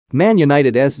Man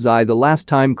United's the last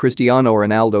time Cristiano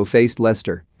Ronaldo faced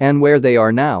Leicester and where they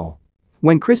are now.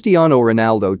 When Cristiano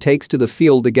Ronaldo takes to the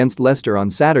field against Leicester on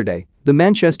Saturday, the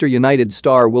Manchester United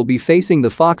star will be facing the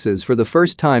Foxes for the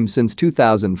first time since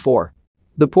 2004.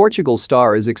 The Portugal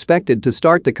star is expected to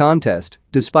start the contest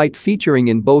despite featuring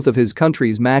in both of his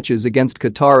country's matches against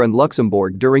Qatar and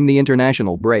Luxembourg during the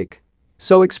international break.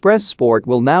 So Express Sport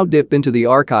will now dip into the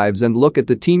archives and look at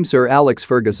the team Sir Alex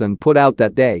Ferguson put out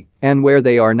that day and where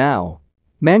they are now.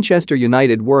 Manchester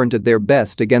United weren't at their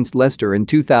best against Leicester in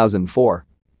 2004.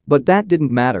 But that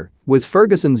didn't matter, with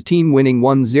Ferguson's team winning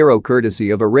 1-0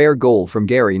 courtesy of a rare goal from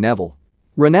Gary Neville.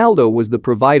 Ronaldo was the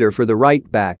provider for the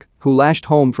right-back, who lashed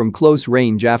home from close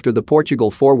range after the Portugal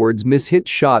forward's mishit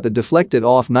shot deflected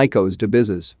off Nico's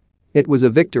Tabiz's. It was a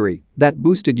victory that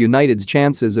boosted United's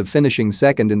chances of finishing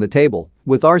second in the table,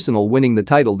 with Arsenal winning the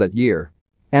title that year.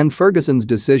 And Ferguson's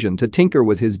decision to tinker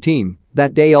with his team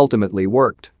that day ultimately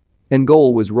worked. In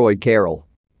goal was Roy Carroll.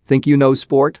 Think you know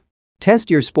sport?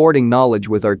 Test your sporting knowledge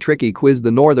with our tricky quiz.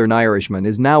 The Northern Irishman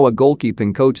is now a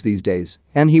goalkeeping coach these days,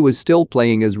 and he was still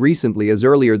playing as recently as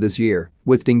earlier this year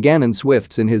with Dungannon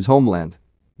Swifts in his homeland.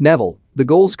 Neville, the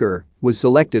goalscorer, was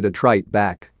selected at right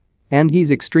back. And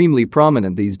he's extremely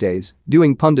prominent these days,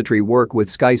 doing punditry work with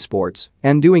Sky Sports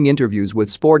and doing interviews with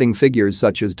sporting figures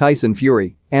such as Tyson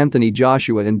Fury, Anthony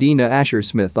Joshua and Dina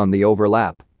Asher-Smith on the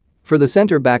overlap. For the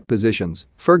centre-back positions,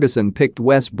 Ferguson picked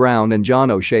Wes Brown and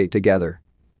John O'Shea together.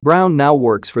 Brown now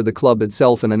works for the club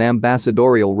itself in an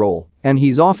ambassadorial role, and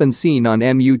he's often seen on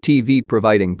MUTV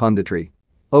providing punditry.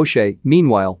 O'Shea,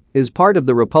 meanwhile, is part of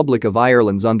the Republic of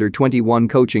Ireland's under-21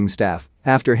 coaching staff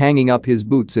after hanging up his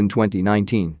boots in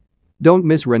 2019. Don't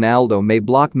miss Ronaldo may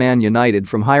block Man United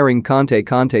from hiring Conte.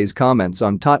 Conte's comments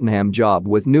on Tottenham job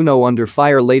with Nuno under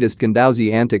fire. Latest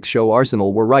Guendouzi antics show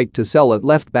Arsenal were right to sell at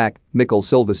left-back. Mikel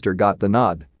Sylvester got the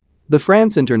nod. The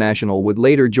France international would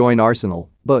later join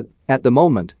Arsenal, but, at the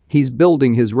moment, he's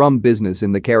building his rum business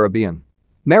in the Caribbean.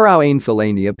 Marouane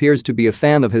Fellaini appears to be a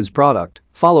fan of his product,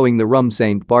 following the Rum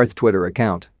St. Barth Twitter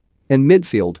account. In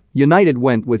midfield, United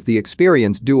went with the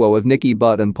experienced duo of Nicky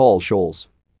Butt and Paul Scholes.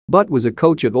 Butt was a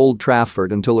coach at Old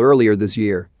Trafford until earlier this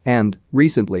year, and,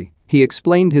 recently, he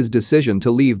explained his decision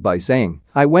to leave by saying,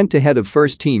 "I went to head of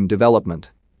first-team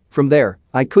development. From there,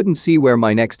 I couldn't see where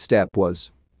my next step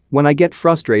was. When I get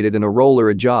frustrated in a role or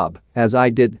a job, as I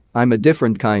did, I'm a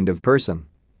different kind of person.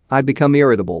 I become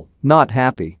irritable, not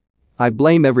happy. I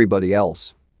blame everybody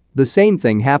else. The same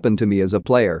thing happened to me as a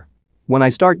player. When I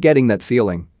start getting that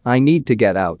feeling, I need to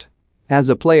get out. As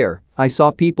a player, I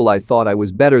saw people I thought I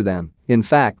was better than, in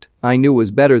fact, I knew was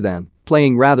better than,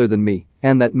 playing rather than me,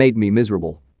 and that made me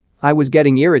miserable. I was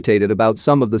getting irritated about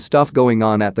some of the stuff going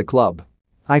on at the club.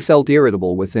 I felt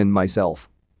irritable within myself.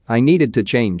 I needed to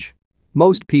change.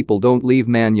 Most people don't leave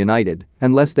Man United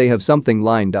unless they have something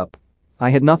lined up.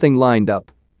 I had nothing lined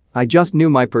up. I just knew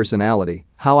my personality,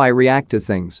 how I react to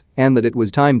things, and that it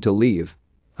was time to leave.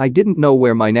 I didn't know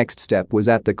where my next step was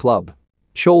at the club."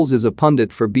 Scholes is a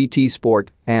pundit for BT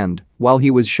Sport and, while he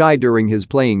was shy during his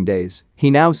playing days, he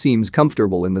now seems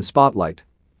comfortable in the spotlight.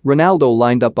 Ronaldo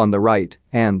lined up on the right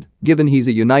and, given he's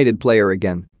a United player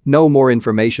again, no more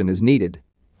information is needed.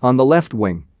 On the left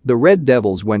wing, the Red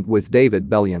Devils went with David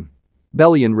Bellion.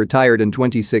 Bellion retired in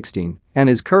 2016 and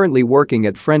is currently working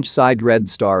at French side Red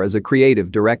Star as a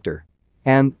creative director.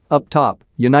 And, up top,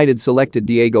 United selected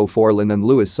Diego Forlán and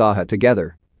Luis Saha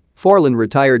together. Forlán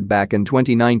retired back in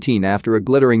 2019 after a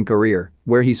glittering career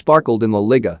where he sparkled in La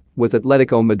Liga with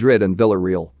Atletico Madrid and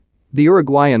Villarreal. The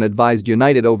Uruguayan advised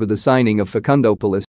United over the signing of Facundo Pellistri.